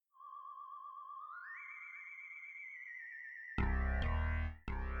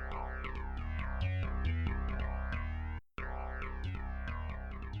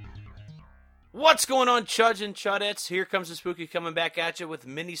What's going on, Chuds and Chudettes? Here comes the Spooky coming back at you with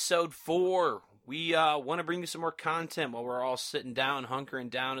Minisode 4. We want to bring you some more content while we're all sitting down, hunkering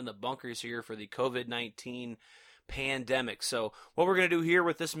down in the bunkers here for the COVID-19 pandemic. So what we're going to do here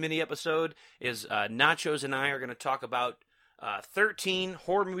with this mini episode is Nachos and I are going to talk about 13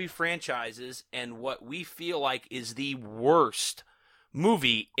 horror movie franchises and what we feel like is the worst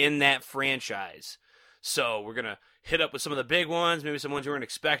movie in that franchise. So we're going to hit up with some of the big ones, maybe some ones you weren't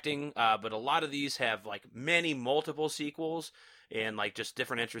expecting, but a lot of these have like multiple sequels and like just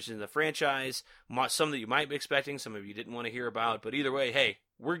different entries in the franchise. Some that you might be expecting, some of you didn't want to hear about, but either way, hey,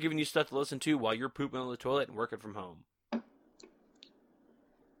 we're giving you stuff to listen to while you're pooping on the toilet and working from home.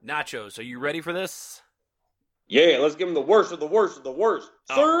 Nachos, are you ready for this? Yeah, let's give them the worst of the worst of the worst,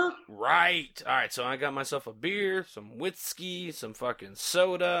 sir. Right. All right, so I got myself a beer, some whiskey, some fucking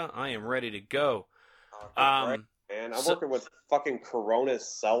soda. I am ready to go. Right, man. I'm working with fucking Corona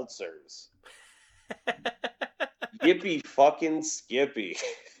seltzers. Yippee fucking skippy.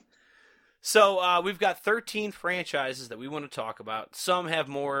 So we've got 13 franchises that we want to talk about. Some have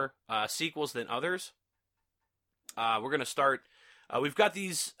more sequels than others. We're going to start. We've got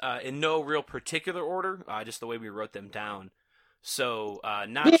these in no real particular order, just the way we wrote them down. So,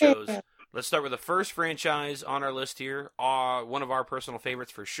 Nachos, let's start with the first franchise on our list here. One of our personal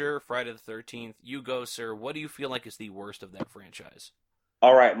favorites for sure, Friday the 13th. You go, sir. What do you feel like is the worst of that franchise?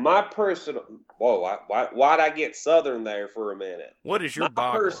 All right, my personal... Whoa, why'd I get Southern there for a minute? What is your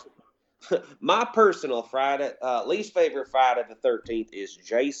boggle? My personal Friday, least favorite Friday the 13th is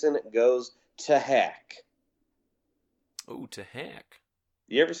Jason Goes to Heck. Oh, to heck.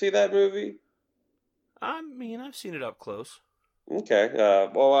 You ever see that movie? I mean, I've seen it up close. Okay.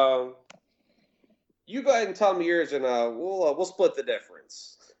 You go ahead and tell me yours, and we'll split the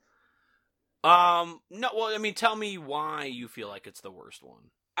difference. No. Well, I mean, tell me why you feel like it's the worst one.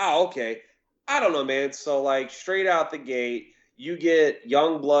 Oh, okay. I don't know, man. So, like, straight out the gate, you get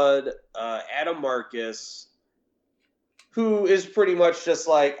Youngblood, Adam Marcus, who is pretty much just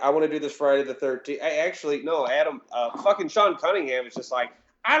like, I want to do this Friday the 13th. Adam, fucking Sean Cunningham is just like,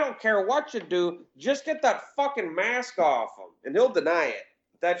 I don't care what you do, just get that fucking mask off him. And he'll deny it.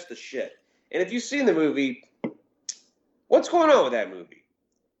 That's the shit. And if you've seen the movie, what's going on with that movie?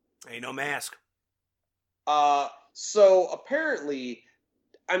 Ain't no mask. So apparently,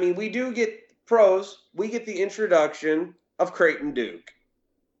 I mean, we do get pros. We get the introduction of Creighton Duke.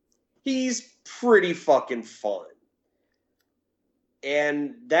 He's pretty fucking fun.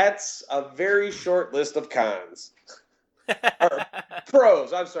 And that's a very short list of cons.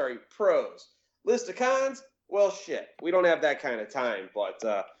 Pros. List of cons? Well, shit. We don't have that kind of time. But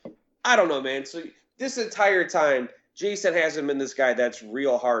I don't know, man. So this entire time, Jason hasn't been this guy that's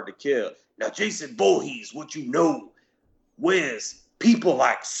real hard to kill. Now, Jason Voorhees, what you know, wears people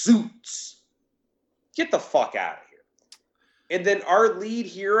like suits. Get the fuck out of here. And then our lead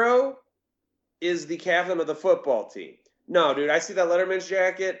hero is the captain of the football team. No, dude, I see that Letterman's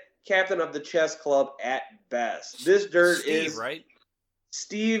jacket. Captain of the chess club at best. This dirt Steve, right?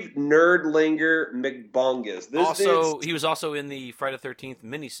 Steve Nerdlinger McBungus. He was also in the Friday the 13th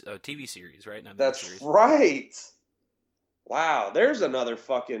mini TV series, right? That's right. Wow, there's another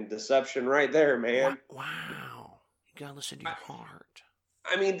fucking deception right there, man. Wow, you gotta listen to your heart.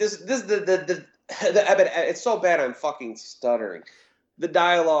 I mean, it's so bad I'm fucking stuttering. The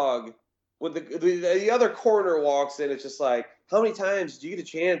dialogue. When the other corner walks in, it's just like, how many times do you get a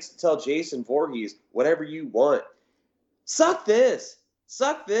chance to tell Jason Voorhees whatever you want? Suck this.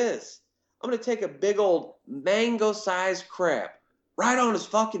 I'm going to take a big old mango-sized crap right on his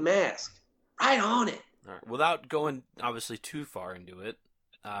fucking mask. Right on it. All right. Without going, obviously, too far into it,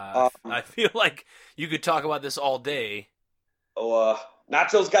 I feel like you could talk about this all day.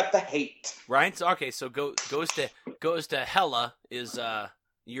 Nacho's got the hate. Right? So, okay, so goes to Hella is...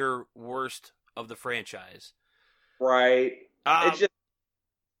 your worst of the franchise, right? It's just,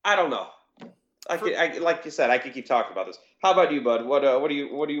 I don't know. Like you said, I could keep talking about this. How about you, bud? What are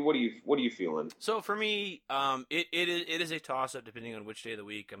you feeling? So for me, it is a toss up depending on which day of the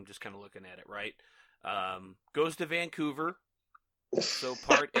week. I'm just kind of looking at it. Right, goes to Vancouver. So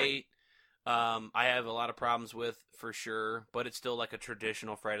part 8, I have a lot of problems with for sure, but it's still like a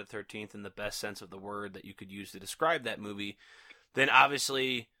traditional Friday the 13th in the best sense of the word that you could use to describe that movie. Then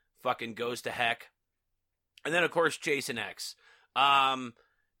obviously fucking Goes to Heck. And then of course Jason X. And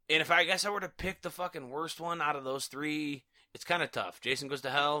if I guess I were to pick the fucking worst one out of those 3, it's kind of tough. Jason Goes to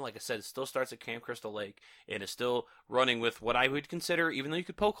Hell, like I said, it still starts at Camp Crystal Lake and is still running with what I would consider, even though you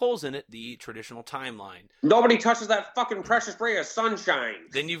could poke holes in it, the traditional timeline. Nobody touches that fucking precious ray of sunshine.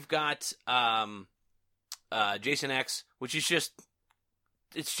 Then you've got Jason X, which is just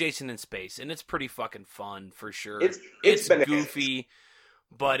it's Jason in space, and it's pretty fucking fun for sure. It's bananas. Goofy,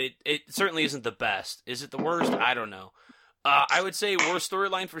 but it certainly isn't the best. Is it the worst? I don't know. I would say worst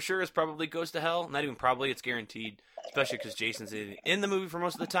storyline for sure is probably Goes to Hell. Not even probably, it's guaranteed. Especially because Jason's in the movie for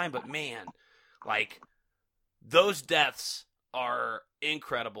most of the time. But man, like, those deaths are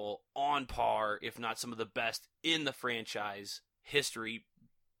incredible, on par, if not some of the best in the franchise history,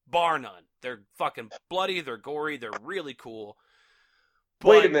 bar none. They're fucking bloody, they're gory, they're really cool. But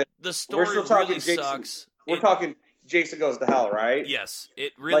wait a minute. The story We're still talking really Jason, sucks. We're talking Jason Goes to Hell, right? Yes,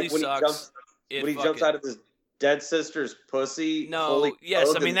 it really like when sucks. When he jumps out of his dead sister's pussy. No,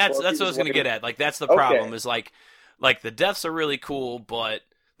 yes, I mean that's what I was gonna get at. Like that's the problem is like the deaths are really cool, but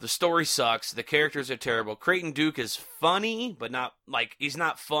the story sucks. The characters are terrible. Creighton Duke is funny, but not like he's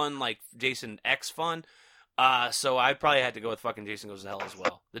not fun like Jason X fun. So I probably had to go with fucking Jason Goes to Hell as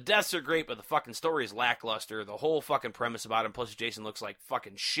well. The deaths are great, but the fucking story is lackluster. The whole fucking premise about him, plus Jason looks like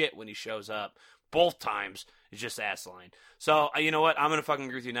fucking shit when he shows up. Both times, is just asinine. So, you know what? I'm going to fucking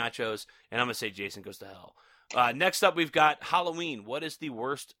agree with you, Nachos, and I'm going to say Jason Goes to Hell. Next up, we've got Halloween. What is the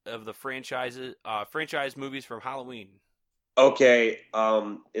worst of the franchise movies from Halloween? Okay,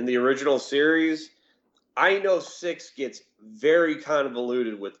 in the original series, I know 6 gets very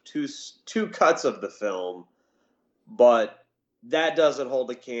convoluted with two cuts of the film, but that doesn't hold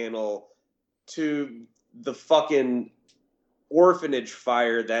a candle to the fucking orphanage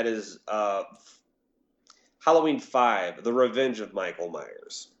fire that is Halloween 5, The Revenge of Michael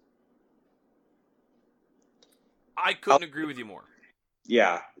Myers. I couldn't agree with you more.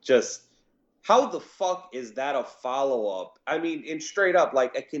 Yeah, just how the fuck is that a follow-up? I mean, and straight up,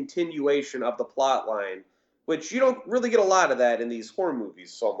 like a continuation of the plot line, which you don't really get a lot of that in these horror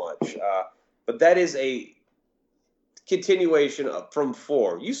movies so much. But that is a continuation from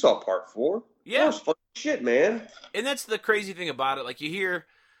 4. You saw part 4. Yeah. That was fucking shit, man. And that's the crazy thing about it. Like, you hear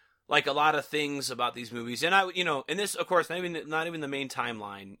like a lot of things about these movies, and and this, of course, not even the main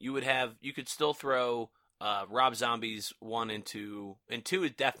timeline. You could still throw Rob Zombie's 1 and 2, and 2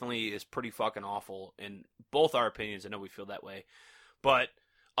 is definitely is pretty fucking awful in both our opinions. I know we feel that way, but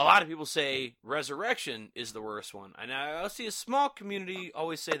a lot of people say Resurrection is the worst one, and I see a small community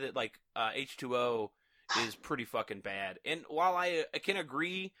always say that like H2O is pretty fucking bad. And while I can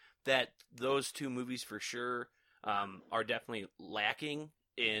agree that those two movies for sure are definitely lacking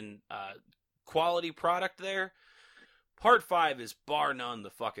in quality product there, Part 5 is bar none the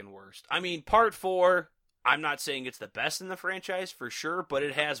fucking worst. I mean, Part 4, I'm not saying it's the best in the franchise for sure, but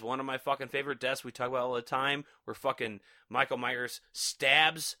it has one of my fucking favorite deaths we talk about all the time, where fucking Michael Myers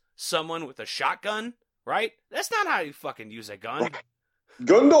stabs someone with a shotgun, right? That's not how you fucking use a gun.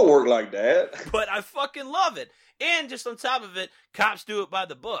 Gun don't work like that. But I fucking love it. And just on top of it, cops do it by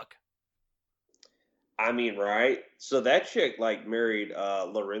the book. I mean, right? So that chick like married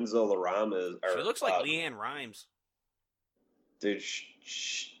Lorenzo Lamas. She looks like Leanne Rimes. Dude,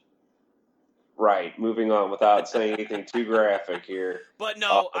 right. Moving on without saying anything too graphic here. But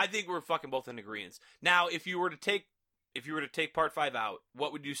no, I think we're fucking both in agreement. Now, if you were to take Part 5 out,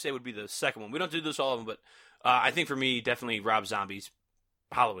 what would you say would be the second one? We don't do this all of them, but I think for me, definitely Rob Zombie's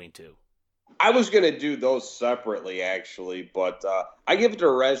Halloween 2. I was going to do those separately, actually, but I give it to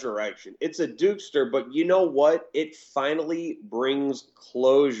Resurrection. It's a Dukester, but you know what? It finally brings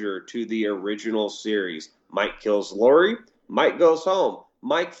closure to the original series. Mike kills Laurie. Mike goes home.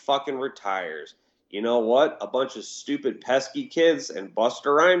 Mike fucking retires. You know what? A bunch of stupid, pesky kids and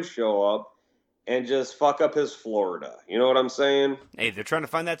Busta Rhymes show up and just fuck up his Florida. You know what I'm saying? Hey, they're trying to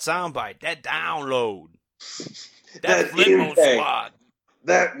find that soundbite, that download, that Flipmode squad.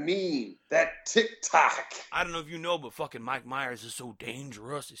 That meme, that TikTok. I don't know if you know, but fucking Mike Myers is so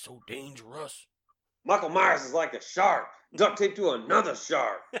dangerous. He's so dangerous. Michael Myers is like a shark, duct taped to another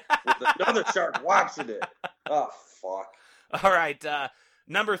shark, with another shark watching it. Oh, fuck. All right,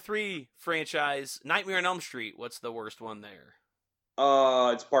 number 3 franchise, Nightmare on Elm Street. What's the worst one there?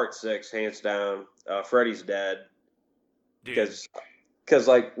 It's Part 6, hands down. Freddy's dead. Dude. Because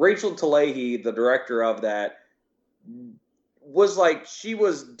like Rachel Tlahy, the director of that, was like, she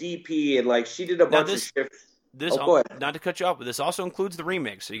was DP and like she did a bunch of shit. Not to cut you off, but this also includes the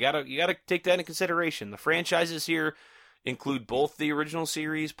remix, so you gotta take that into consideration. The franchises here include both the original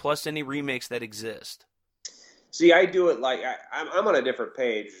series plus any remakes that exist. See, I do it like I'm on a different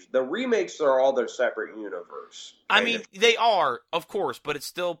page. The remakes are all their separate universe. I mean, they are, of course, but it's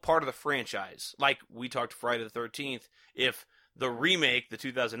still part of the franchise. Like we talked Friday the 13th. If the remake, the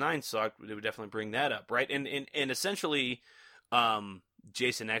 2009 sucked, they would definitely bring that up, right? And essentially,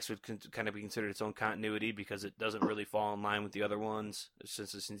 Jason X would kind of be considered its own continuity because it doesn't really fall in line with the other ones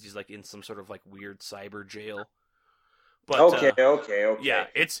since he's like in some sort of like weird cyber jail. But Okay. yeah,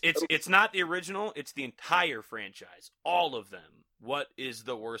 it's not the original. It's the entire franchise, all of them. What is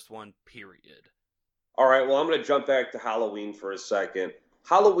the worst one? Period. All right, well, I'm going to jump back to Halloween for a second.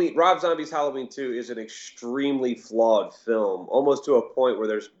 Rob Zombie's Halloween 2 is an extremely flawed film, almost to a point where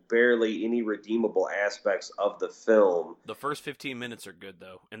there's barely any redeemable aspects of the film. The first 15 minutes are good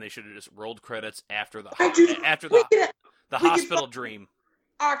though, and they should have just rolled credits after the hospital dream.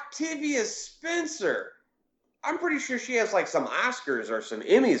 Octavia Spencer. I'm pretty sure she has like some Oscars or some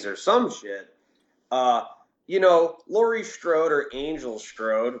Emmys or some shit. Laurie Strode or Angel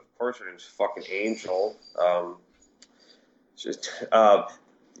Strode. Of course, her name's fucking Angel.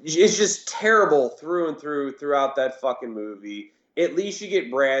 It's just terrible through and throughout that fucking movie. At least you get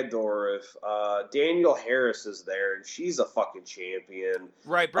Brad Dourif. Danielle Harris is there, and she's a fucking champion.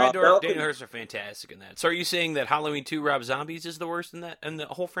 Right, Brad Dourif, Danielle Harris are fantastic in that. So are you saying that Halloween 2 Rob Zombies is the worst in the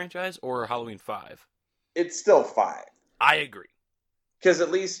whole franchise, or Halloween 5? It's still 5. I agree. Because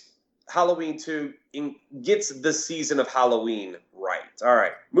at least Halloween 2 gets the season of Halloween right. All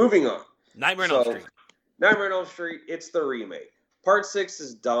right, moving on. Nightmare on Elm Street. Nightmare on Elm Street, it's the remake. Part 6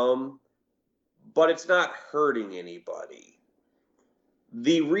 is dumb, but it's not hurting anybody.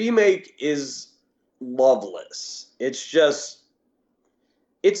 The remake is loveless. It's a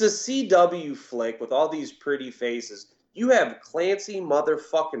CW flick with all these pretty faces. You have Clancy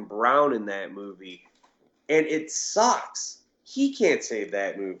motherfucking Brown in that movie, and it sucks. He can't save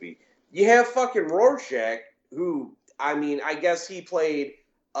that movie. You have fucking Rorschach, who, I guess he played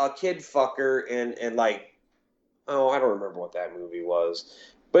a kid fucker and like, I don't remember what that movie was.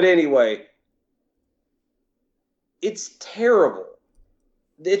 But anyway, it's terrible.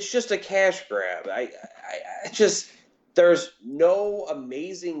 It's just a cash grab. There's no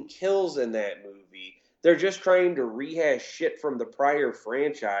amazing kills in that movie. They're just trying to rehash shit from the prior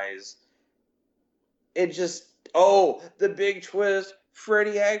franchise. The big twist,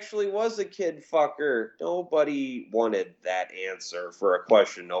 Freddy actually was a kid fucker. Nobody wanted that answer for a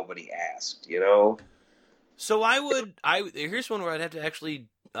question nobody asked, you know? So here's one where I'd have to actually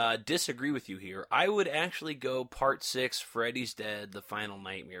disagree with you here. I would actually go Part 6, Freddy's Dead, The Final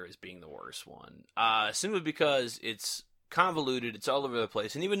Nightmare as being the worst one. Simply because it's convoluted, it's all over the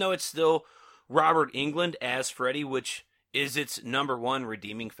place. And even though it's still Robert Englund as Freddy, which is its number one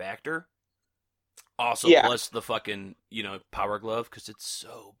redeeming factor, also plus the fucking, power glove, because it's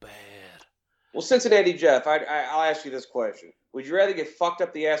so bad. Well, Cincinnati Jeff, I'll ask you this question. Would you rather get fucked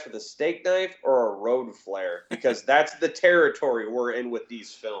up the ass with a steak knife or a road flare? Because that's the territory we're in with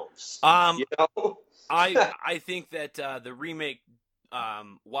these films. I think that the remake,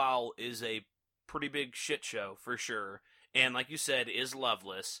 while is a pretty big shit show for sure, and like you said, is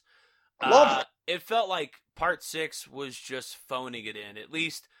loveless. It felt like Part 6 was just phoning it in. At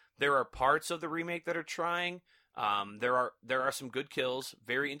least there are parts of the remake that are trying. There are some good kills,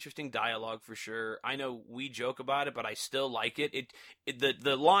 very interesting dialogue for sure. I know we joke about it, but I still like it.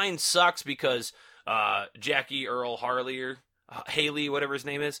 The line sucks because Jackie Earl Haley, whatever his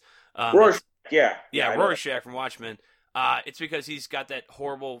name is, Rorschach, Rorschach from Watchmen. It's because he's got that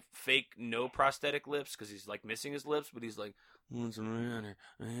horrible fake no prosthetic lips because he's like missing his lips, but he's like, "What's the matter?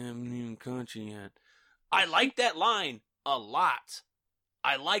 I haven't even caught you yet." I like that line a lot.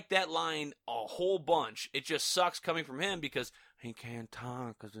 I like that line a whole bunch. It just sucks coming from him because he can't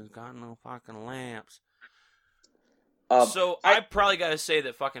talk because he's got no fucking lamps. So I probably got to say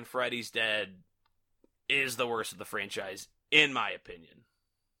that fucking Freddy's Dead is the worst of the franchise, in my opinion.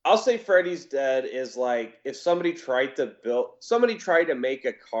 I'll say Freddy's Dead is like if somebody tried to make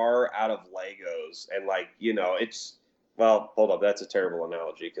a car out of Legos and well, hold up, that's a terrible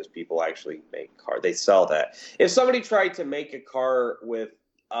analogy because people actually make cars. They sell that. If somebody tried to make a car with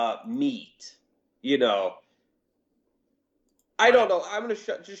meat, I don't know. I'm going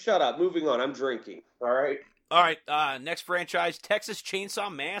to shut up. Moving on. I'm drinking. All right? All right. Next franchise, Texas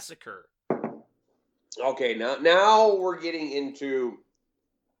Chainsaw Massacre. Okay, now we're getting into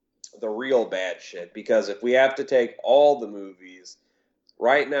the real bad shit because if we have to take all the movies,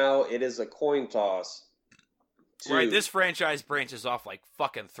 right now it is a coin toss. Right, this franchise branches off like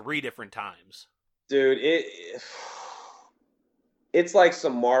fucking 3 different times. Dude, it's like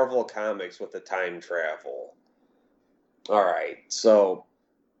some Marvel comics with the time travel. All right, so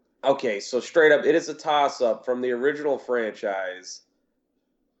straight up, it is a toss-up from the original franchise.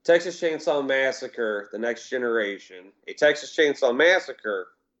 Texas Chainsaw Massacre, The Next Generation. A Texas Chainsaw Massacre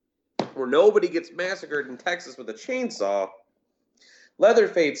where nobody gets massacred in Texas with a chainsaw.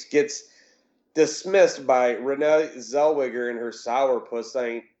 Leatherface gets dismissed by Renee Zellweger and her sourpuss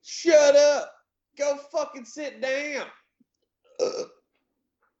saying, "Shut up! Go fucking sit down!"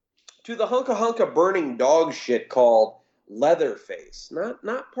 To the hunka burning dog shit called Leatherface,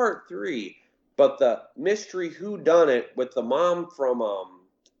 not part 3, but the mystery whodunit with the mom from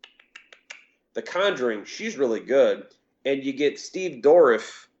The Conjuring. She's really good, and you get Steve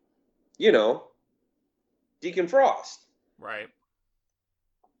Dorff, you know, Deacon Frost. Right.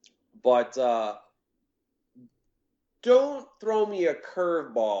 But don't throw me a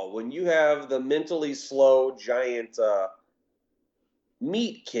curveball when you have the mentally slow giant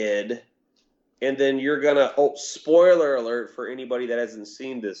meat kid, and then you're gonna, spoiler alert for anybody that hasn't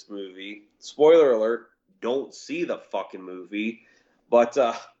seen this movie. Spoiler alert, don't see the fucking movie. But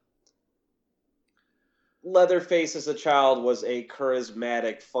Leatherface as a child was a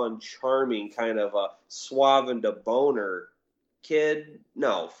charismatic, fun, charming kind of a suave and a boner kid.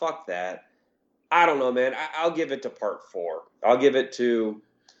 No, fuck that. I don't know, man. I'll give it to part 4. I'll give it to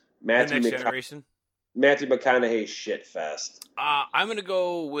The Next Generation. Matthew McConaughey's shitfest. I'm going to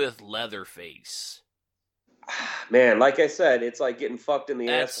go with Leatherface. Man, like I said, it's like getting fucked in the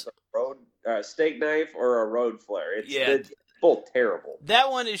ass with a road steak knife or a road flare. It's both terrible. That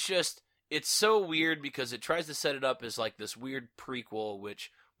one is just, it's so weird because it tries to set it up as like this weird prequel,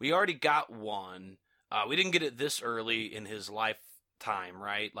 which we already got one. We didn't get it this early in his lifetime,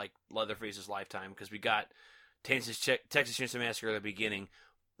 right? Like Leatherface's lifetime, because we got Texas Chainsaw Massacre at the beginning,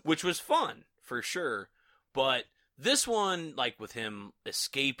 which was fun for sure. But this one, like with him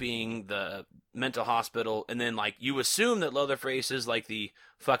escaping the mental hospital, and then like you assume that Leatherface is like the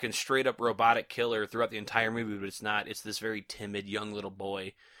fucking straight up robotic killer throughout the entire movie, but it's not. It's this very timid young little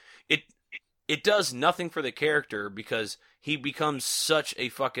boy. It does nothing for the character because he becomes such a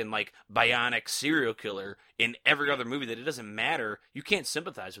fucking like bionic serial killer in every other movie that it doesn't matter. You can't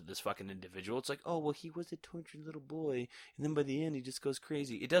sympathize with this fucking individual. It's like, oh well, he was a tortured little boy, and then by the end he just goes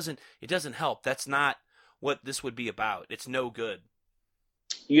crazy. It doesn't help. That's not what this would be about. It's no good.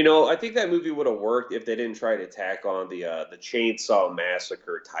 You know, I think that movie would have worked if they didn't try to tack on the Chainsaw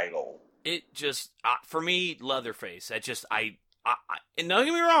Massacre title. It just for me, Leatherface. And don't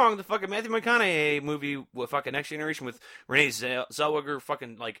get me wrong, the fucking Matthew McConaughey movie with fucking Next Generation with Renee Zellweger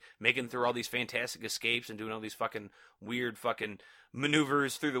fucking like making through all these fantastic escapes and doing all these fucking weird fucking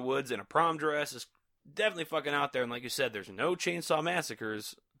maneuvers through the woods in a prom dress is definitely fucking out there. And like you said, there's no Chainsaw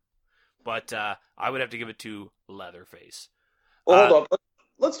Massacres, but I would have to give it to Leatherface. Well, hold up.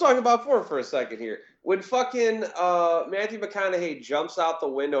 Let's talk about 4 for a second here. When fucking Matthew McConaughey jumps out the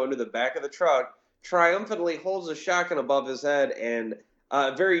window into the back of the truck, triumphantly holds a shotgun above his head and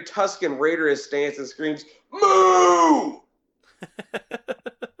very Tuscan Raiderist stance and screams, "Moo!"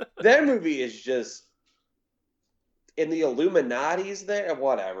 That movie is just in the Illuminati's there.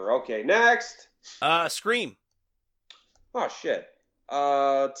 Whatever. Okay, next. Scream. Oh shit.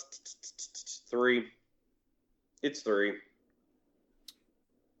 3. It's 3.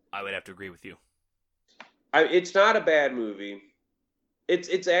 I would have to agree with you. It's not a bad movie.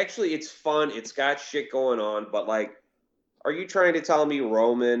 It's actually fun. It's got shit going on, but like, are you trying to tell me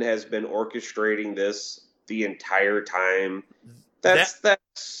Roman has been orchestrating this the entire time? That's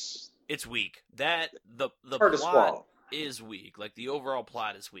it's weak. The hard plot is weak. Like the overall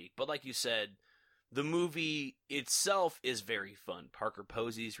plot is weak. But like you said, the movie itself is very fun. Parker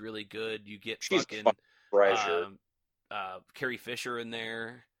Posey's really good. You get fucking Carrie Fisher in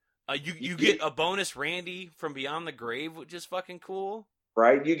there. You get a bonus Randy from Beyond the Grave, which is fucking cool.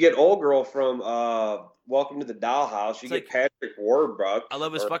 Right? You get old girl from Welcome to the Dollhouse. You get Patrick Warburton. I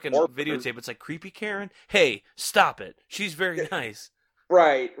love his fucking videotape. It's like, creepy Karen? Hey, stop it. She's very nice.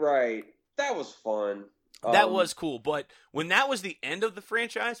 Right. That was fun. That was cool. But when that was the end of the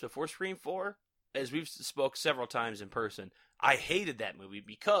franchise, before Scream 4, as we've spoke several times in person, I hated that movie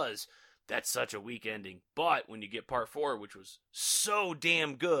because that's such a weak ending. But when you get part 4, which was so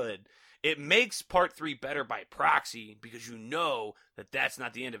damn good, it makes part 3 better by proxy because you know that that's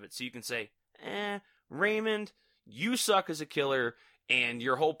not the end of it. So you can say, Raymond, you suck as a killer, and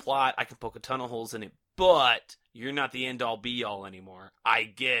your whole plot, I can poke a ton of holes in it, but you're not the end-all be-all anymore. I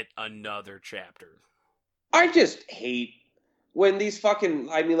get another chapter. I just hate when these fucking,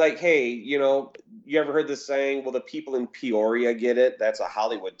 I mean, like, hey, you know, you ever heard this saying, well, the people in Peoria get it? That's a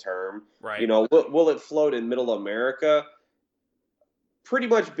Hollywood term. Right. You know, will it float in middle America? Pretty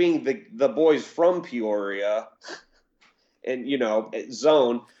much being the boys from Peoria and, you know,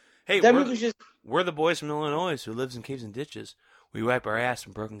 Zone. Hey, we're the boys from Illinois who lives in caves and ditches. We wipe our ass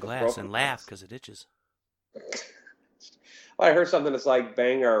in broken glass and laugh because of ditches. Well, I heard something that's like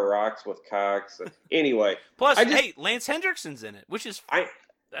bang our rocks with cocks. Anyway. Plus, hey, Lance Hendrickson's in it, which is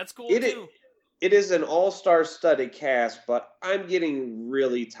that's cool too. It is an all-star studded cast, but I'm getting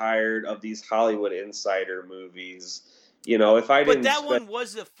really tired of these Hollywood Insider movies. You know, if I didn't. But that one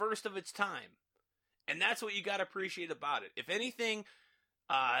was the first of its time. And that's what you got to appreciate about it. If anything,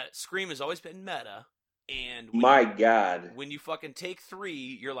 Scream has always been meta. And God. When you fucking take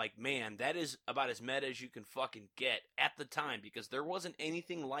 3, you're like, man, that is about as meta as you can fucking get at the time, because there wasn't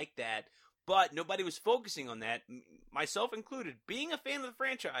anything like that, but nobody was focusing on that, myself included. Being a fan of the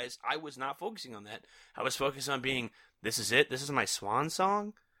franchise, I was not focusing on that. I was focused on being, this is it, this is my swan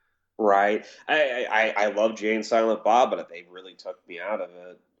song. Right. I love Jay and Silent Bob, but they really took me out of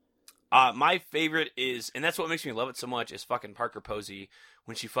it. My favorite is, and that's what makes me love it so much, is fucking Parker Posey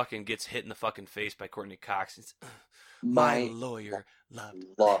when she fucking gets hit in the fucking face by Courtney Cox. It's, my lawyer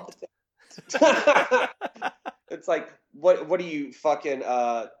loved it. It's like, what are you fucking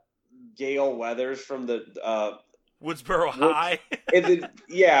Gail Weathers from the Woodsboro High?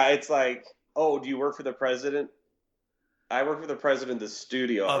 It's like, oh, do you work for the president? I work for the president of the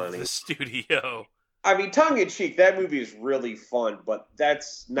studio, honey. The studio. I mean, tongue in cheek, that movie is really fun, but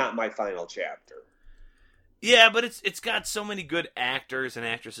that's not my final chapter. Yeah, but it's got so many good actors and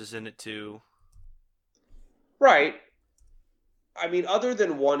actresses in it too. Right. I mean, other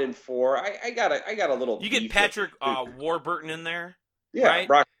than 1 and 4, I got a little. You get Patrick Warburton in there. Yeah, right?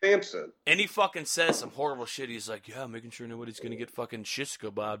 Brock Sampson. And he fucking says some horrible shit. He's like, yeah, making sure nobody's gonna get fucking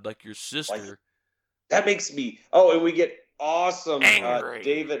shish-kebabbed like your sister. Like, that makes me. Oh, and we get awesome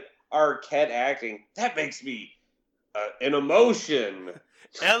David Arquette acting. That makes me an emotion.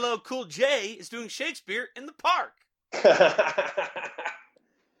 LL Cool J is doing Shakespeare in the park.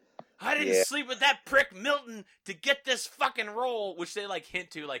 I didn't sleep with that prick Milton to get this fucking role, which they like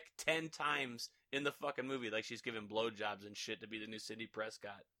hint to like 10 times in the fucking movie. Like she's giving blowjobs and shit to be the new Sidney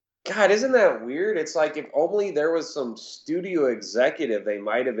Prescott. God, isn't that weird? It's like if only there was some studio executive they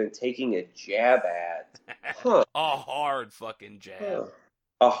might have been taking a jab at. Huh. A hard fucking jab. Huh.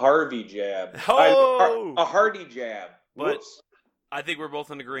 A Harvey jab. Oh! A Hardy jab. But Whoops. I think we're both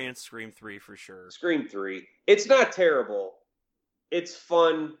in agreement. Scream 3 for sure. Scream 3. It's not terrible. It's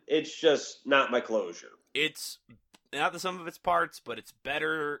fun. It's just not my closure. It's not the sum of its parts, but it's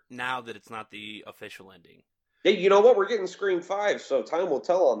better now that it's not the official ending. Hey, you know what? We're getting Scream 5, so time will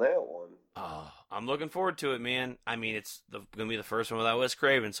tell on that one. Oh, I'm looking forward to it, man. I mean, it's going to be the first one without Wes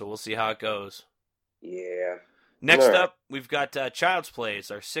Craven, so we'll see how it goes. Yeah. Next up, we've got Child's Play.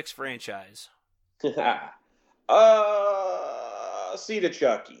 It's our 6th franchise. Seed of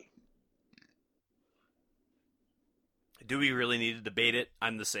Chucky. Do we really need to debate it?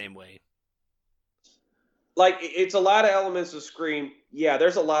 I'm the same way. Like, it's a lot of elements of Scream. Yeah,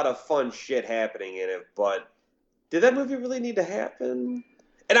 there's a lot of fun shit happening in it, but did that movie really need to happen?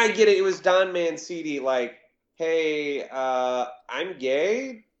 And I get it. It was Don Mancini, like, hey, I'm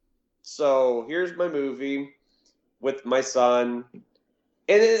gay, so here's my movie with my son.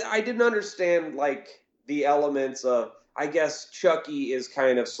 And I didn't understand, like, the elements of, I guess Chucky is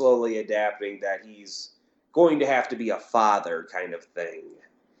kind of slowly adapting that he's going to have to be a father kind of thing.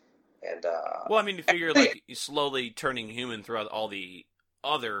 And well, I mean, you figure like he's slowly turning human throughout all the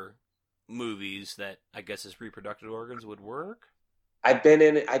other movies that I guess his reproductive organs would work. I've been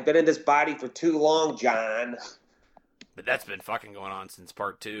in this body for too long, John. But that's been fucking going on since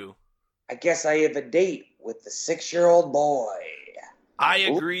part 2. I guess I have a date with the 6-year-old boy. I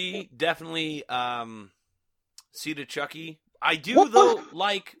agree, definitely. Seed of Chucky. I do though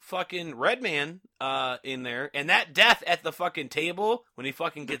like fucking Redman in there, and that death at the fucking table when he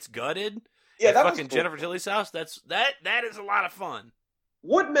fucking gets gutted. Yeah, that fucking was cool. Jennifer Tilly's house. That is a lot of fun.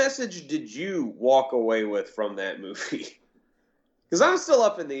 What message did you walk away with from that movie? Because I'm still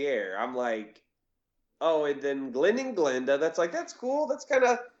up in the air. I'm like, oh, and then Glenn and Glenda. That's cool. That's kind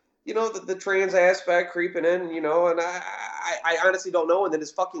of, the trans aspect creeping in, and I honestly don't know. And then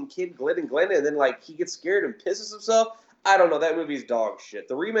his fucking kid Glenn and Glenda, and then like he gets scared and pisses himself. I don't know. That movie's dog shit.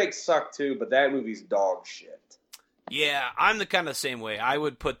 The remakes suck too, but that movie's dog shit. Yeah, I'm the kind of the same way. I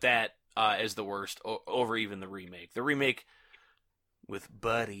would put that as the worst over even the remake. The remake with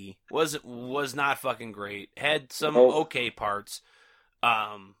Buddy was not fucking great. Had some okay parts,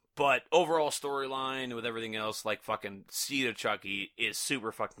 but overall storyline with everything else, like fucking Seed of Chucky, is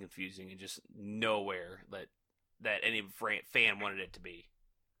super fucking confusing and just nowhere that any fan wanted it to be.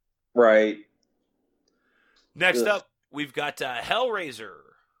 Right. Next up, we've got Hellraiser.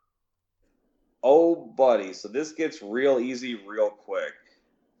 Oh, buddy. So this gets real easy real quick.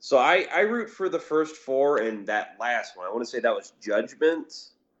 So I root for the first 4 and that last one. I want to say that was Judgment.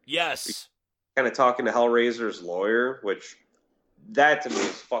 Yes. Kind of talking to Hellraiser's lawyer, which that to me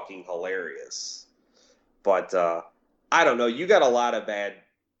is fucking hilarious. But I don't know. You got a lot of bad.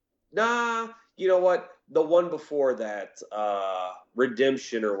 Nah, you know what? The one before that,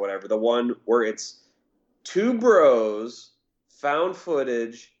 Redemption or whatever, the one where it's 2 bros found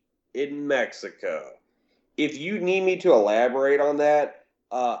footage in Mexico. if you need me to elaborate on that,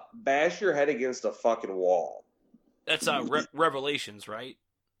 bash your head against a fucking wall. That's Revelations, right?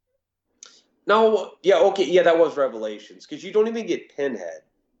 No, yeah, okay, yeah, that was Revelations. Because you don't even get Pinhead.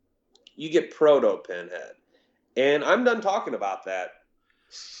 You get Proto Pinhead. And I'm done talking about that.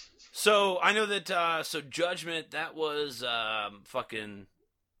 So I know that. So Judgment, that was fucking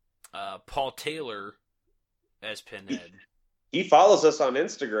Paul Taylor as Pinhead. He follows us on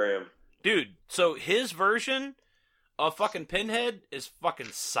Instagram. Dude, so his version of fucking Pinhead is fucking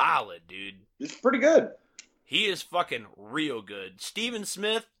solid, dude. It's pretty good. He is fucking real good. Steven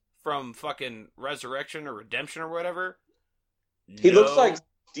Smith from fucking Resurrection or Redemption or whatever. He looks like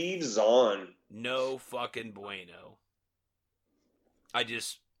Steve Zahn. No fucking bueno.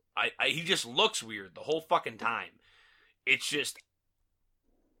 He just looks weird the whole fucking time. It's just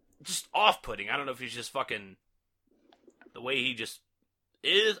off-putting. I don't know if he's just fucking the way he just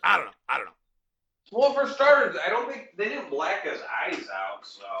is. I don't know. Well, for starters, I don't think they didn't black his eyes out,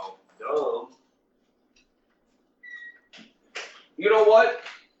 so dumb. You know what?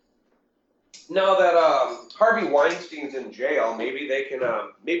 Now that Harvey Weinstein's in jail, maybe they can,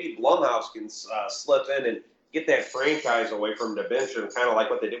 maybe Blumhouse can slip in and get that franchise away from Dimension, kind of like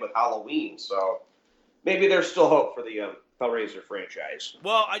what they did with Halloween. So maybe there's still hope for the Hellraiser franchise.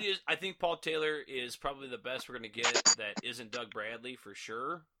 Well, I think Paul Taylor is probably the best we're gonna get that isn't Doug Bradley for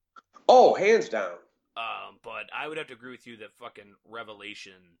sure. Oh, hands down. But I would have to agree with you that fucking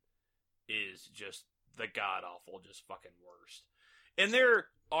Revelation is just the god awful, just fucking worst. And there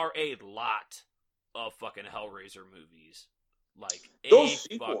are a lot of fucking Hellraiser movies, like those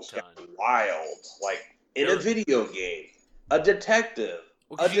sequels got wild, like in a video game, a detective,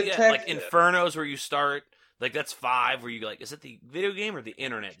 like Infernos where you start. Like, that's 5, where you like, is it the video game or the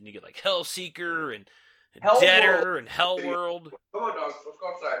internet? And you get, like, Hellseeker and Deader and Hellworld. Come on, dogs. Let's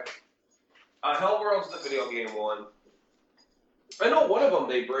go outside. Hellworld's the video game one. I know one of them,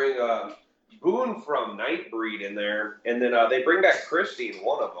 they bring Boone from Nightbreed in there, and then they bring back Christy in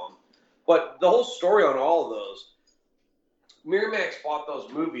one of them. But the whole story on all of those, Miramax bought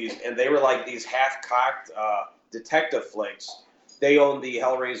those movies, and they were like these half-cocked detective flicks. They own the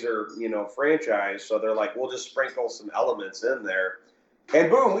Hellraiser, franchise, so they're like, we'll just sprinkle some elements in there. And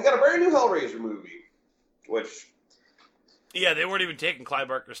boom, we got a brand new Hellraiser movie. Which... Yeah, they weren't even taking Clive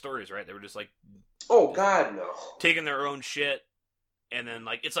Barker stories, right? They were just like... Oh, God, no. Taking their own shit, and then,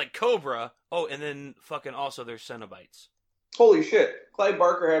 like, it's like Cobra. Oh, and then fucking also there's Cenobites. Holy shit. Clive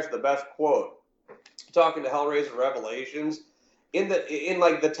Barker has the best quote. Talking to Hellraiser Revelations. In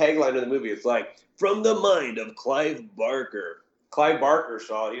the tagline of the movie, it's like, from the mind of Clive Barker. Clive Barker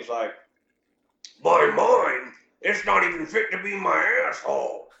saw it. He's like, my mind? It's not even fit to be my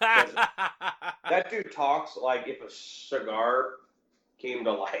asshole. That dude talks like if a cigar came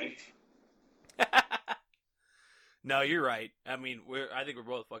to life. No, you're right. I mean, I think we're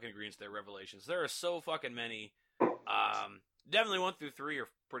both fucking agreeing to their Revelations. There are so fucking many. Definitely 1 through 3 are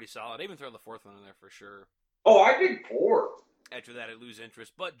pretty solid. I even throw the 4th one in there for sure. Oh, I did 4. After that, I lose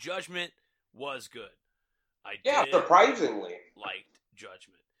interest. But Judgment was good. Surprisingly liked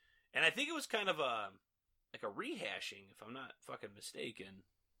Judgment, and I think it was kind of a rehashing, if I'm not fucking mistaken.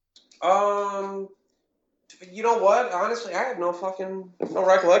 You know what? Honestly, I have no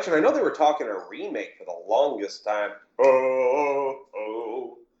recollection. I know they were talking a remake for the longest time.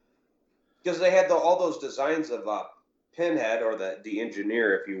 Because they had all those designs of Pinhead, or the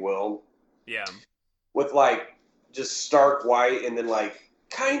engineer, if you will. Yeah. With like just stark white, and then like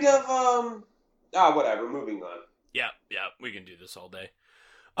kind of whatever, moving on. Yeah, we can do this all day.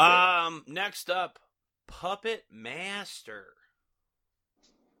 Next up, Puppet Master.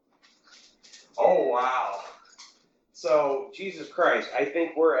 Oh, wow. So, Jesus Christ, I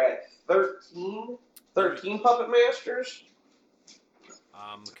think we're at 13 Puppet Masters?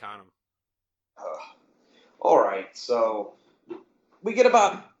 Count them. All right, so we get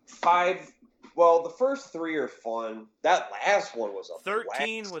about 5. Well, the first 3 are fun. That last one was a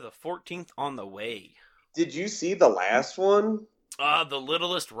 13 with a 14th on the way. Did you see the last one? The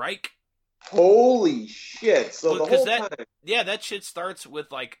Littlest Reich. Holy shit! So the whole time, that shit starts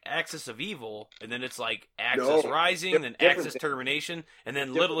with like Axis of Evil, and then it's like Axis Rising, then Axis Termination, and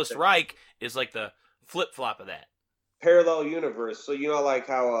then Littlest Reich is like the flip flop of that. Parallel universe. So you know, like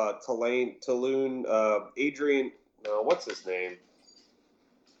how Adrian, what's his name?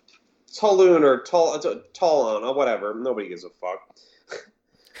 Talon or Talon or whatever. Nobody gives a fuck.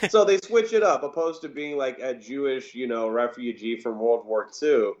 So they switch it up, opposed to being like a Jewish, refugee from World War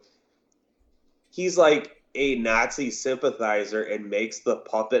II. He's like a Nazi sympathizer and makes the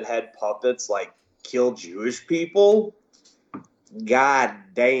puppet head puppets like kill Jewish people. God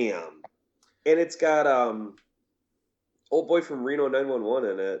damn. and it's got old boy from Reno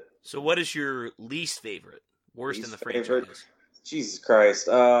 911 in it. So, what is your least favorite? Worst in the franchise? Jesus Christ.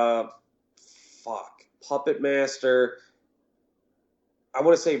 Fuck. Puppet Master. I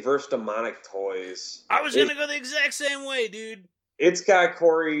want to say Verse Demonic Toys. I was gonna go the exact same way, dude. It's got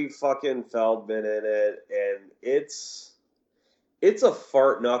Corey fucking Feldman in it, and it's a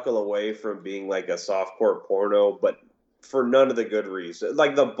fart knuckle away from being like a softcore porno, but for none of the good reasons.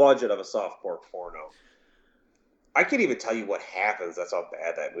 Like the budget of a softcore porno. I can't even tell you what happens. That's how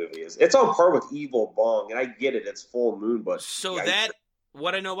bad that movie is. It's on par with Evil Bong, and I get it. It's full moon, but so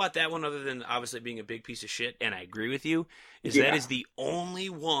what I know about that one, other than obviously being a big piece of shit, and I agree with you, is that is the only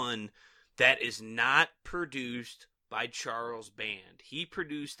one that is not produced by Charles Band. He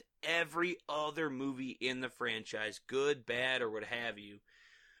produced every other movie in the franchise, good, bad, or what have you.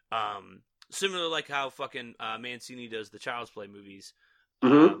 Similar like how fucking Mancini does the Child's Play movies.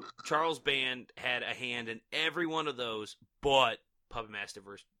 Mm-hmm. Charles Band had a hand in every one of those, but Puppet Master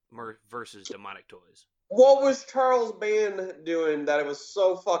versus Demonic Toys. What was Charles Band doing that it was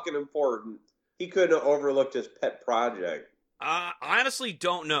so fucking important? He couldn't have overlooked his pet project. I honestly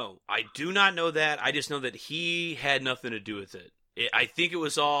don't know. I do not know that. I just know that he had nothing to do with it. I think it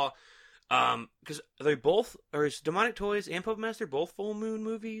was all because they both, or is Demonic Toys and Puppet Master both Full Moon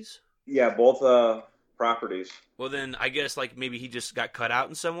movies? Yeah, both properties. Well, then I guess like maybe he just got cut out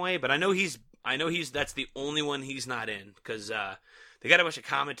in some way. But I know he's that's the only one he's not in because they got a bunch of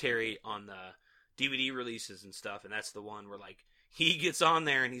commentary on the DVD releases and stuff, and that's the one where like he gets on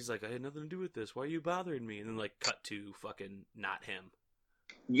there and he's like, I had nothing to do with this. Why are you bothering me? And then like cut to fucking not him.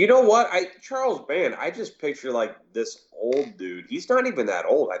 You know what? Charles Band, I just picture like this old dude. He's not even that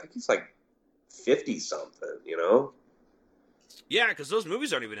old. I think he's like 50 something, you know? Yeah, because those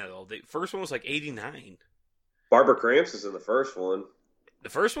movies aren't even that old. The first one was like 89. Barbara Cramps is in the first one. The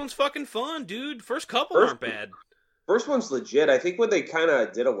first one's fucking fun, dude. First couple aren't bad. First one's legit. I think when they kind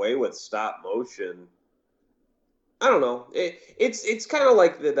of did away with stop motion, I don't know. It's kind of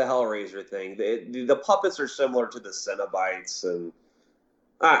like the Hellraiser thing. The puppets are similar to the Cenobites, and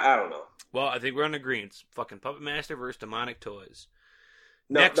I don't know. Well, I think we're on agreement. Fucking Puppet Master versus Demonic Toys.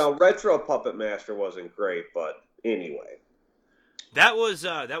 No, Retro Puppet Master wasn't great, but anyway. That was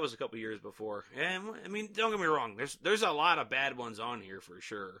a couple years before. And I mean, don't get me wrong. There's a lot of bad ones on here for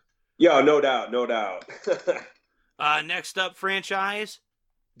sure. Yeah, no doubt. Next up, franchise,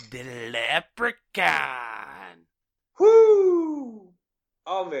 The Leprechaun. Whoo!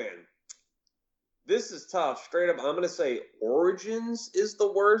 Oh man, this is tough. Straight up, I'm gonna say Origins is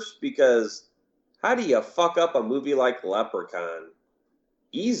the worst because how do you fuck up a movie like Leprechaun?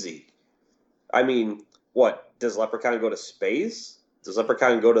 Easy. I mean, what does Leprechaun go to space? Does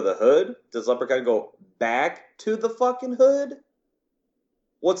Leprechaun go to the hood? Does Leprechaun go back to the fucking hood?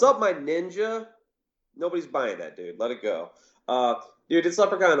 What's up, my ninja? Nobody's buying that, dude. Let it go. Dude, it's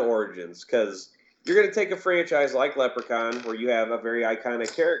Leprechaun Origins, because you're going to take a franchise like Leprechaun, where you have a very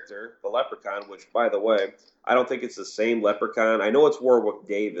iconic character, the Leprechaun, which, by the way, I don't think it's the same Leprechaun. I know it's Warwick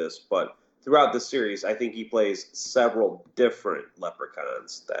Davis, but throughout the series, I think he plays several different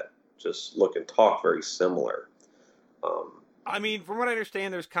Leprechauns that just look and talk very similar. I mean, from what I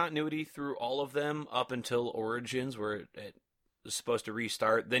understand, there's continuity through all of them up until Origins, where it is supposed to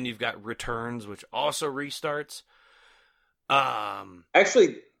restart. Then you've got Returns, which also restarts.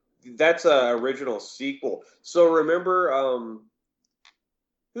 Actually, that's an original sequel. So remember,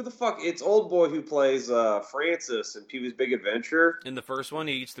 who the fuck? It's old boy who plays Francis in Pee-wee's Big Adventure. In the first one,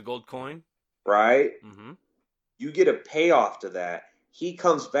 he eats the gold coin. Right? Mm-hmm. You get a payoff to that. He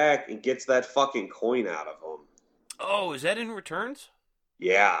comes back and gets that fucking coin out of him. Oh, is that in Returns?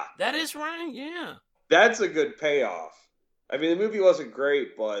 Yeah. That is right, yeah. That's a good payoff. I mean, the movie wasn't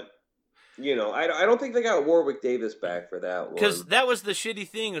great, but, you know, I don't think they got Warwick Davis back for that one. Because that was the shitty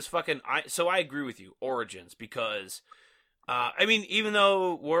thing, is fucking... So I agree with you, Origins, because... I mean, even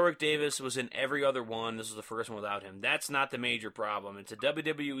though Warwick Davis was in every other one, this was the first one without him, that's not the major problem. It's a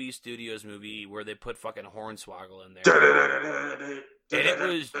WWE Studios movie where they put fucking Hornswoggle in there. And it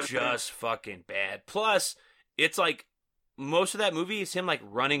was just fucking bad. Plus, it's like, most of that movie is him, like,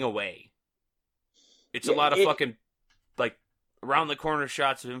 running away. It's a lot of fucking, like, around the corner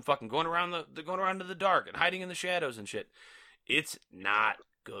shots of him fucking going around into the dark and hiding in the shadows and shit. It's not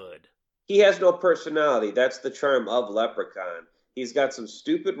good. He has no personality. That's the charm of Leprechaun. He's got some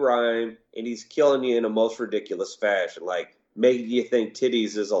stupid rhyme, and he's killing you in a most ridiculous fashion, like making you think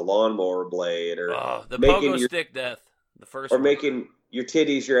titties is a lawnmower blade, or the pogo stick death, the first, or one. Making your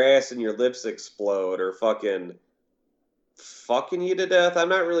titties, your ass, and your lips explode, or fucking you to death. I'm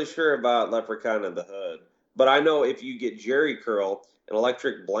not really sure about Leprechaun in the Hood. But I know if you get Jerry Curl, an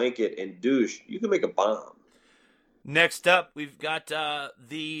electric blanket, and douche, you can make a bomb. Next up, we've got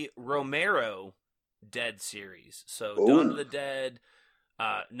the Romero Dead series. So Dawn of Ooh. the Dead,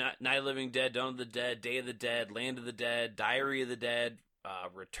 Night of the Living Dead, Dawn of the Dead, Day of the Dead, Land of the Dead, Diary of the Dead,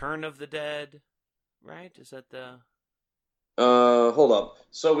 Return of the Dead. Right? Is that the? Hold up.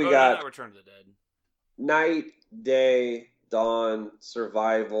 So we got not Return of the Dead. Night, Day, Dawn,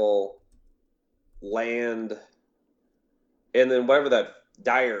 Survival, Land, and then whatever that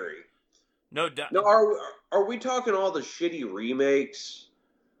Diary. No, are we talking all the shitty remakes?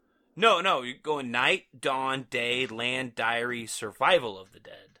 No, you're going Night, Dawn, Day, Land, Diary, Survival of the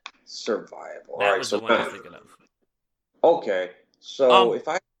Dead. Survival. That was the one I was thinking of. Okay, so if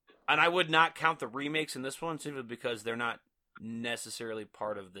I... And I would not count the remakes in this one simply because they're not necessarily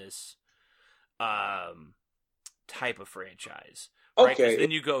part of this type of franchise. Right? Okay.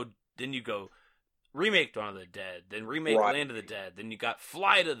 Then you go remake Dawn of the Dead, then remake Land of the Dead, then you got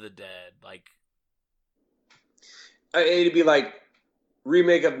Flight of the Dead. Like, it'd be like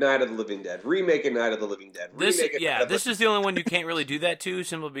remake of Night of the Living Dead, remake of Night of the Living Dead. This is the only one you can't really do that to,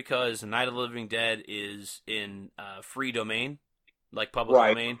 simply because Night of the Living Dead is in free domain, like public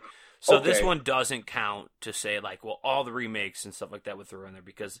domain. So this one doesn't count to say, like, well, all the remakes and stuff like that would throw in there,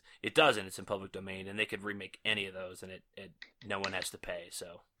 because it doesn't. It's in public domain, and they could remake any of those, and it no one has to pay.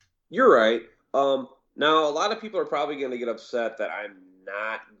 So you're right. Now, a lot of people are probably going to get upset that I'm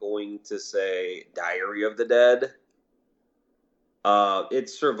not going to say Diary of the Dead.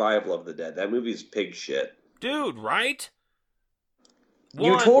 It's Survival of the Dead. That movie's pig shit. Dude, right?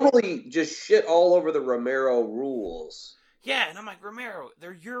 You totally just shit all over the Romero rules. Yeah, and I'm like, Romero,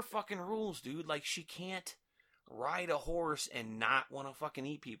 they're your fucking rules, dude. Like, she can't ride a horse and not want to fucking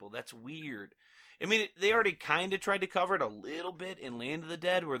eat people. That's weird. I mean, they already kind of tried to cover it a little bit in Land of the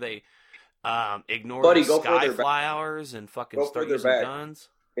Dead, where they ignore the sky flowers and fucking start using guns.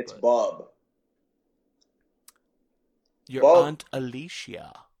 It's Bub. Your Aunt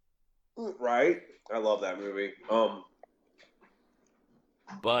Alicia. Right? I love that movie.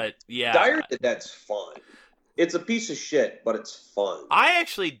 But, yeah. Diary of the Dead's fun. It's a piece of shit, but it's fun. I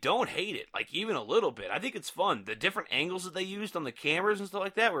actually don't hate it, like, even a little bit. I think it's fun. The different angles that they used on the cameras and stuff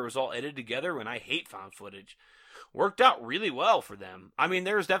like that, where it was all edited together, and I hate found footage, worked out really well for them. I mean,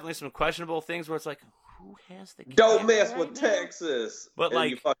 there's definitely some questionable things where it's like, who has the camera? Don't mess with now? Texas. But, and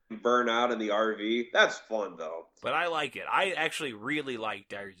you fucking burn out in the RV. That's fun, though. But I like it. I actually really like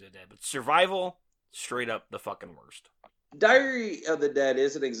Diary of the Dead. But Survival, straight up the fucking worst. Diary of the Dead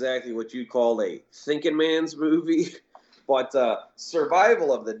isn't exactly what you call a thinking man's movie, but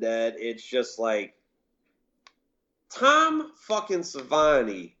Survival of the Dead, it's just like, Tom fucking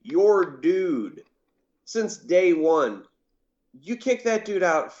Savini, your dude, since day one, you kick that dude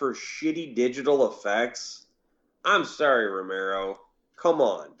out for shitty digital effects? I'm sorry, Romero. Come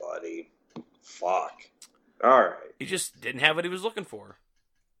on, buddy. Fuck. All right. He just didn't have what he was looking for.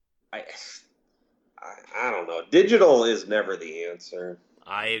 I don't know. Digital is never the answer.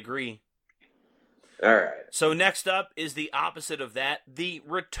 I agree. All right. So next up is the opposite of that, the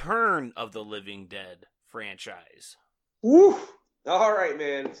Return of the Living Dead franchise. Woo! All right,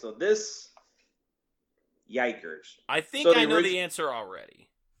 man. So this... Yikers. I think I know the answer already.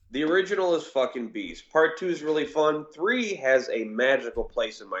 The original is fucking beast. Part 2 is really fun. 3 has a magical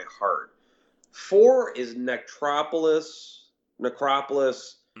place in my heart. 4 is Necropolis.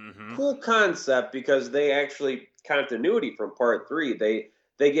 Mm-hmm. Cool concept, because they actually continuity from Part 3. They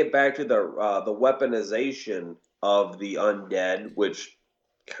get back to the weaponization of the undead, which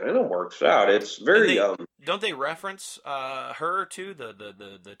kind of works out. It's very don't they reference her too,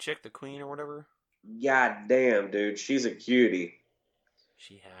 the chick, the queen or whatever? God damn, dude, she's a cutie.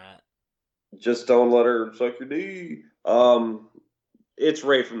 She had. Just don't let her suck your D. It's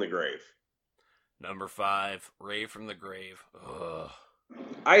Ray from the Grave. Number 5, Ray from the Grave. Ugh.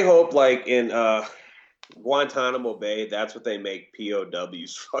 I hope, like, in Guantanamo Bay, that's what they make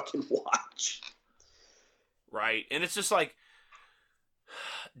POWs fucking watch. Right. And it's just like,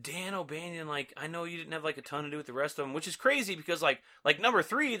 Dan O'Banion, like, I know you didn't have, like, a ton to do with the rest of them, which is crazy because, like number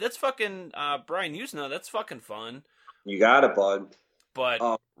 3, that's fucking Brian Usna. That's fucking fun. You got it, bud.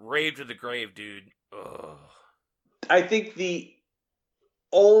 But Ray to the Grave, dude. Ugh. I think the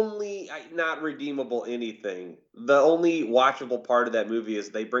only not redeemable anything, the only watchable part of that movie is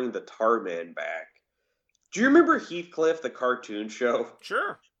they bring the Tar Man back. Do you remember Heathcliff, the cartoon show?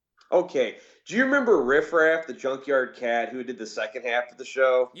 Sure. Okay. Do you remember Riff Raff, the junkyard cat who did the second half of the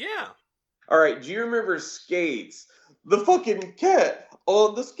show? Yeah. All right. Do you remember Skates, the fucking cat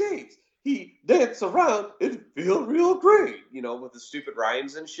on the skates? He dance around and feel real great, with the stupid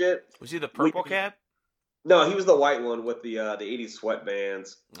rhymes and shit. Was he the purple cat? No, he was the white one with the '80s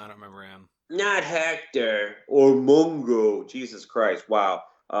sweatbands. I don't remember him. Not Hector or Mungo. Jesus Christ! Wow.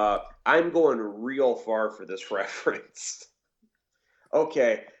 I'm going real far for this reference.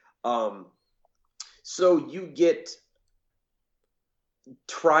 Okay. So you get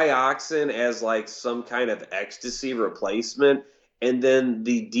trioxin as like some kind of ecstasy replacement, and then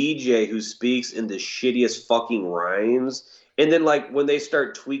the DJ who speaks in the shittiest fucking rhymes. And then like when they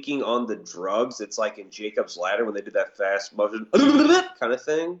start tweaking on the drugs, it's like in Jacob's Ladder when they do that fast motion kind of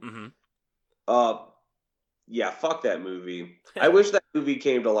thing. Mm-hmm. Uh yeah, fuck that movie. I wish that movie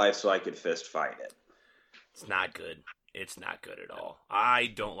came to life so I could fist fight it. It's not good. It's not good at all. I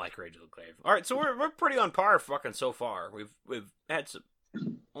don't like Rage of the Grave. All right, so we're pretty on par fucking so far. We've had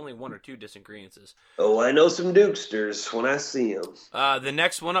only one or two disagreements. Oh, I know some Dukesters when I see them. The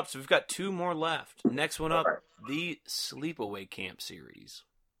next one up, so we've got two more left. Next one up, Right. the Sleepaway Camp series.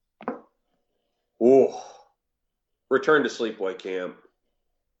 Oh, Return to Sleepaway Camp.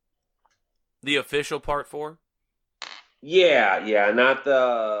 The official part 4? Yeah, not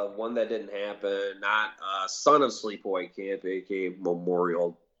the one that didn't happen. Not Son of Sleepaway Camp, aka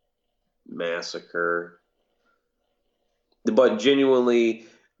Memorial Massacre. But genuinely,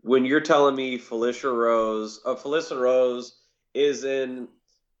 when you're telling me Felicity Rose is in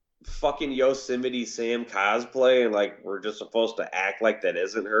fucking Yosemite Sam cosplay, and like we're just supposed to act like that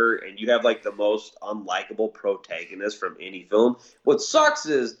isn't her, and you have like the most unlikable protagonist from any film. What sucks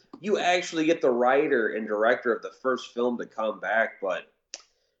is you actually get the writer and director of the first film to come back, but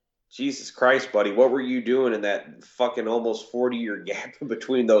Jesus Christ, buddy, what were you doing in that fucking almost 40-year gap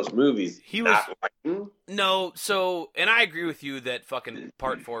between those movies? He was writing? No, so and I agree with you that fucking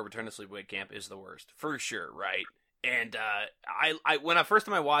part 4, Return to Sleepaway Camp, is the worst for sure, right? And I when I first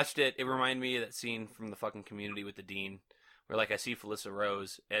time I watched it, it reminded me of that scene from the fucking Community with the Dean, where like I see Felicity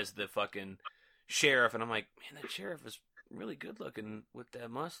Rose as the fucking sheriff, and I'm like, man, that sheriff is really good looking with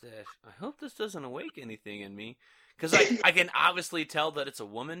that mustache. I hope this doesn't awake anything in me, because I can obviously tell that it's a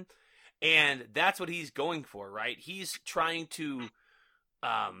woman, and that's what he's going for, right? He's trying to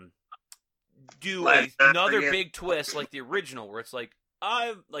do another big twist like the original, where it's like,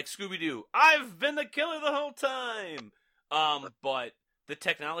 I've like Scooby-Doo, I've been the killer the whole time. But the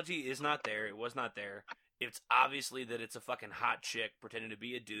technology is not there. It was not there. It's obviously that it's a fucking hot chick pretending to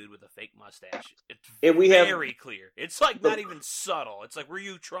be a dude with a fake mustache. It's very clear. It's like not even subtle. It's like, were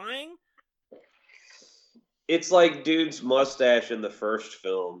you trying? It's like dude's mustache in the first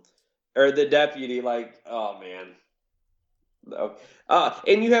film, or the deputy. Like, oh man.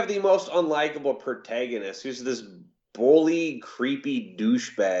 And you have the most unlikable protagonist, who's this bully, creepy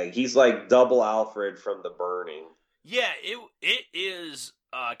douchebag. He's like double Alfred from The Burning. Yeah, it is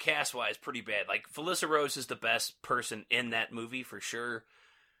cast-wise pretty bad. Like, Felicity Rose is the best person in that movie for sure.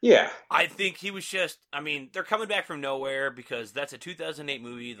 Yeah. I think he was just, I mean, they're coming back from nowhere because that's a 2008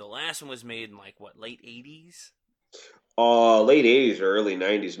 movie. The last one was made in like, what, late 80s? Late 80s or early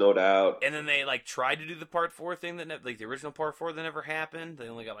 90s, no doubt. And then they like tried to do the part 4 thing that like the original part 4 that never happened. They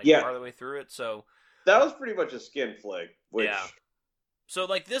only got like part of the way through it. So that was pretty much a skin flick. Yeah. So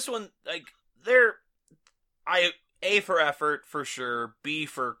like this one, like A for effort for sure, B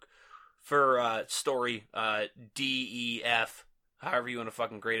for story, D, E, F, however you want to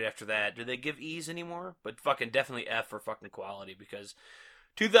fucking grade it after that. Do they give E's anymore? But fucking definitely F for fucking quality, because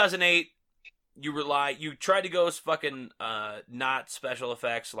 2008, you tried to go as fucking not special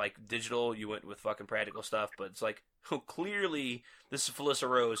effects like digital, you went with fucking practical stuff, but it's like, oh, clearly this is Felicity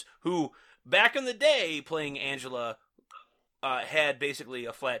Rose, who back in the day playing Angela had basically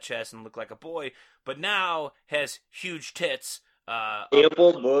a flat chest and looked like a boy, but now has huge tits,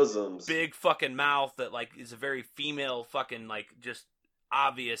 ample bosoms, big fucking mouth that like is a very female fucking like just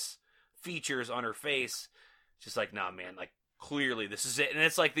obvious features on her face. Just like, nah, man, like clearly this is it. And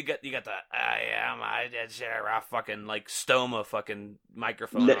it's like you got the I fucking like stoma fucking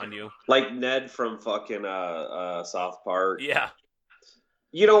microphone on you, like Ned from fucking South Park. Yeah.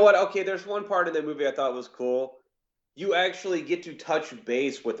 You know what? Okay, there's one part in the movie I thought was cool. You actually get to touch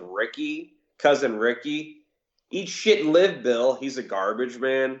base with Ricky, cousin Ricky. Eat shit and live, Bill. He's a garbage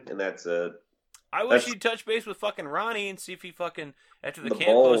man, and that's it. I wish you'd touch base with fucking Ronnie and see if he fucking, after the camp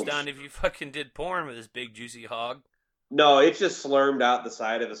closed down, if you fucking did porn with his big juicy hog. No, it's just slurmed out the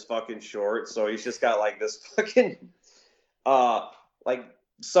side of his fucking shorts, so he's just got like this fucking, like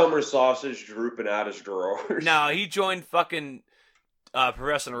summer sausage drooping out his drawers. No, he joined fucking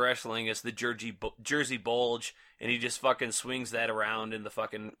professional wrestling as the Jersey Bulge, and he just fucking swings that around in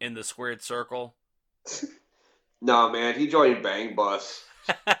the squared circle. No, man, he joined Bang Bus.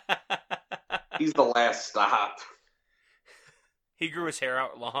 He's the last stop. He grew his hair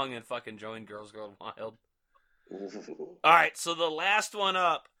out long and fucking joined Girls Gone Wild. All right, so the last one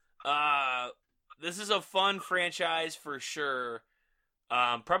up. This is a fun franchise for sure.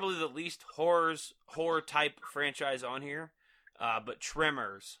 Probably the least horror type franchise on here. But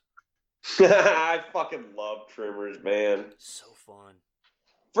Tremors. I fucking love Tremors, man. So fun.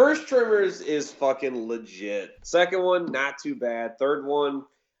 First Tremors is fucking legit. Second one, not too bad. Third one,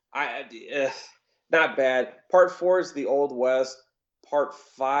 not bad. Part 4 is the Old West. Part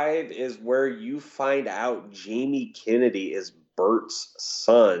 5 is where you find out Jamie Kennedy is Bert's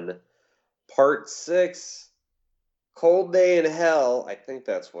son. Part 6, Cold Day in Hell, I think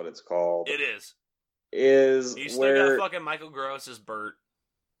that's what it's called. It is. Is you still where got fucking Michael Gross as Bert.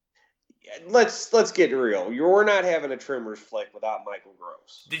 Let's get real. You're not having a Tremors flick without Michael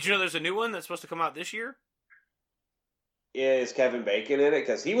Gross. Did you know there's a new one that's supposed to come out this year? Is Kevin Bacon in it?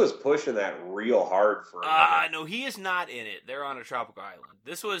 Because he was pushing that real hard for. No, he is not in it. They're on a tropical island.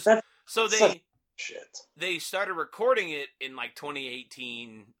 This was shit. They started recording it in like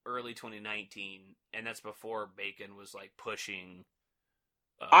 2018, early 2019, and that's before Bacon was like pushing.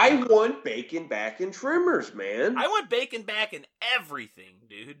 I want Bacon back in Tremors, man. I want Bacon back in everything,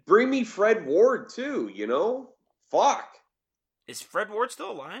 dude. Bring me Fred Ward too. You know, fuck. Is Fred Ward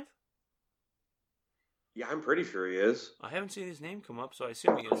still alive? Yeah, I'm pretty sure he is. I haven't seen his name come up, so I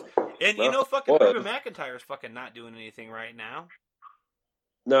assume he is. And you know, fucking Reba McEntire's fucking not doing anything right now.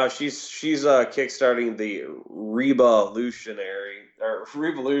 No, she's kickstarting the Revolution.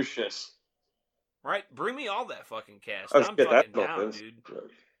 Right? Bring me all that fucking cast. Oh, I'm fucking down, dude.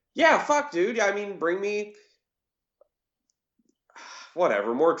 Yeah, fuck, dude. I mean, bring me...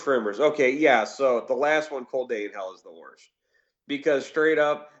 Whatever, more Tremors. Okay, yeah, so the last one, Cold Day in Hell, is the worst. Because straight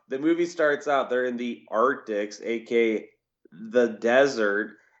up, the movie starts out, they're in the Arctics, a.k.a. the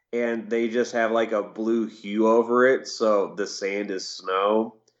desert, and they just have like a blue hue over it, so the sand is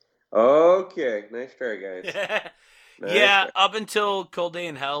snow. Okay, nice try, guys. Yeah, up until Cold Day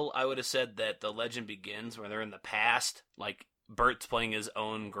in Hell, I would have said that The Legend Begins, where they're in the past, like Bert's playing his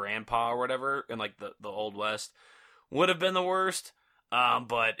own grandpa or whatever, in like the Old West, would have been the worst.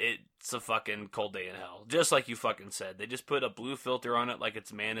 But it's a fucking Cold Day in Hell. Just like you fucking said. They just put a blue filter on it like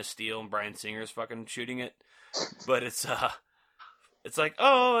it's Man of Steel and Bryan Singer's fucking shooting it. But it's like,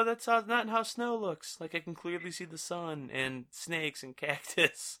 oh, that's not how snow looks. Like I can clearly see the sun and snakes and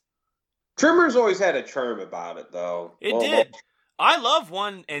cactus. Tremors always had a charm about it, though. It did. I love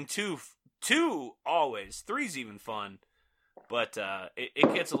 1 and 2. 2 always. 3's even fun. But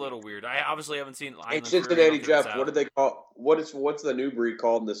it gets a little weird. I obviously haven't seen Island. Hey, Cincinnati Jeff, what did they call? What's the new breed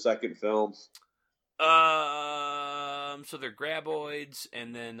called in the second film? So they're graboids,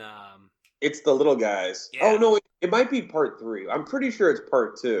 and then it's the little guys. Yeah. Oh no, it might be part 3. I'm pretty sure it's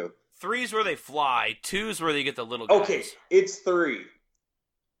part 2. 3's where they fly. 2's where they get the little guys. Okay, it's 3.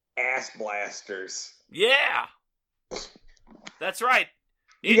 Ass blasters. Yeah, that's right.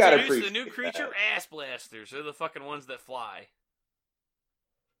 You gotta introduce the new creature, that. Ass blasters. They're the fucking ones that fly.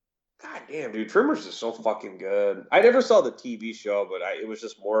 God damn, dude, Tremors is so fucking good. I never saw the TV show, but it was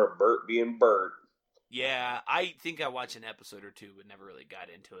just more of Bert being Bert. Yeah, I think I watched an episode or 2, but never really got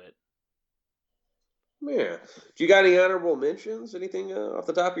into it. Man, do you got any honorable mentions? Anything off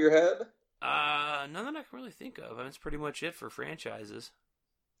the top of your head? None that I can really think of. I mean, that's pretty much it for franchises.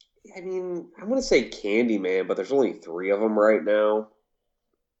 I mean, I'm gonna say Candyman, but there's only 3 of them right now.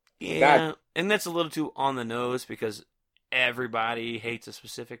 Yeah, God. And that's a little too on the nose because everybody hates a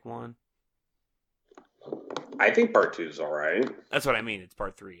specific one. I think part 2 is all right. That's what I mean. It's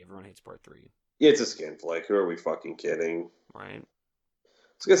part 3. Everyone hates part 3. It's a skin flick. Who are we fucking kidding? Right.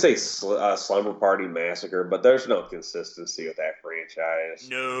 I was going to say Slumber Party Massacre, but there's no consistency with that franchise.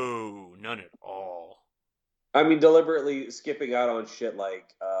 No, none at all. I mean, deliberately skipping out on shit like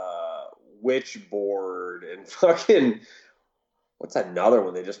Witchboard and fucking... What's another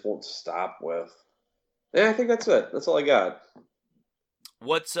one they just won't stop with? Yeah, I think that's it. That's all I got.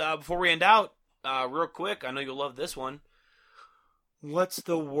 What's, before we end out, real quick, I know you'll love this one. What's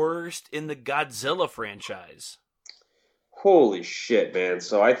the worst in the Godzilla franchise? Holy shit, man.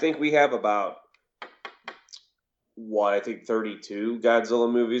 So I think we have about, 32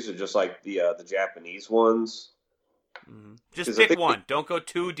 Godzilla movies, or just like the Japanese ones? Mm-hmm. Just pick one. Don't go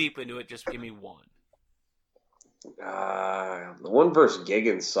too deep into it. Just give me one. The one versus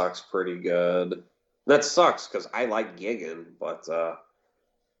Gigan sucks pretty good. That sucks because I like Gigan, but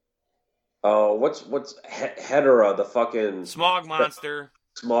what's Hedorah, the fucking Smog Monster?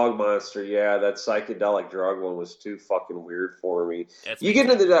 Smog Monster, yeah, that psychedelic drug one was too fucking weird for me. You get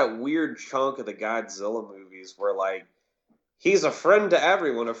into that weird chunk of the Godzilla movies where like he's a friend to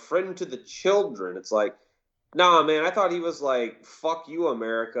everyone, a friend to the children. It's like, Nah, man, I thought he was like, fuck you,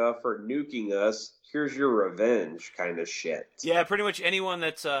 America, for nuking us. Here's your revenge kind of shit. Yeah, pretty much anyone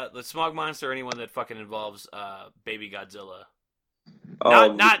that's the Smog Monster, or anyone that fucking involves Baby Godzilla.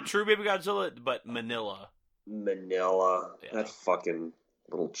 Not true Baby Godzilla, but Manila. Manila. Yeah. That fucking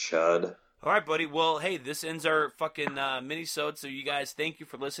little chud. All right, buddy. Well, hey, this ends our fucking mini-sode, so you guys, thank you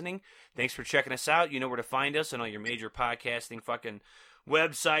for listening. Thanks for checking us out. You know where to find us on all your major podcasting fucking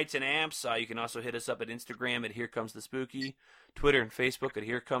websites and apps. You can also hit us up at Instagram at Here Comes the Spooky, Twitter and Facebook at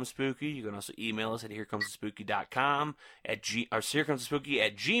Here Comes Spooky. You can also email us at HereComesTheSpooky.com or HereComesTheSpooky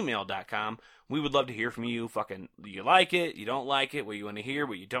at gmail.com. We would love to hear from you. Fucking, you like it? You don't like it? What you want to hear?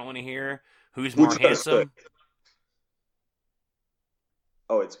 What you don't want to hear? Who's more handsome?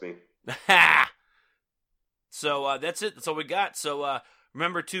 Oh, it's me. So that's it. That's all we got. So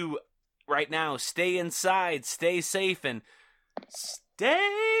remember to right now stay inside, stay safe, and stay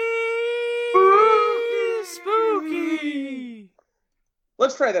spooky.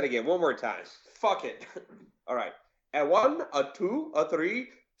 Let's try that again one more time. Fuck it. All right. At 1, a 2, a 3.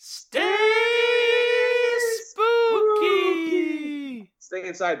 Stay spooky. Stay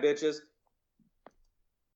inside, bitches.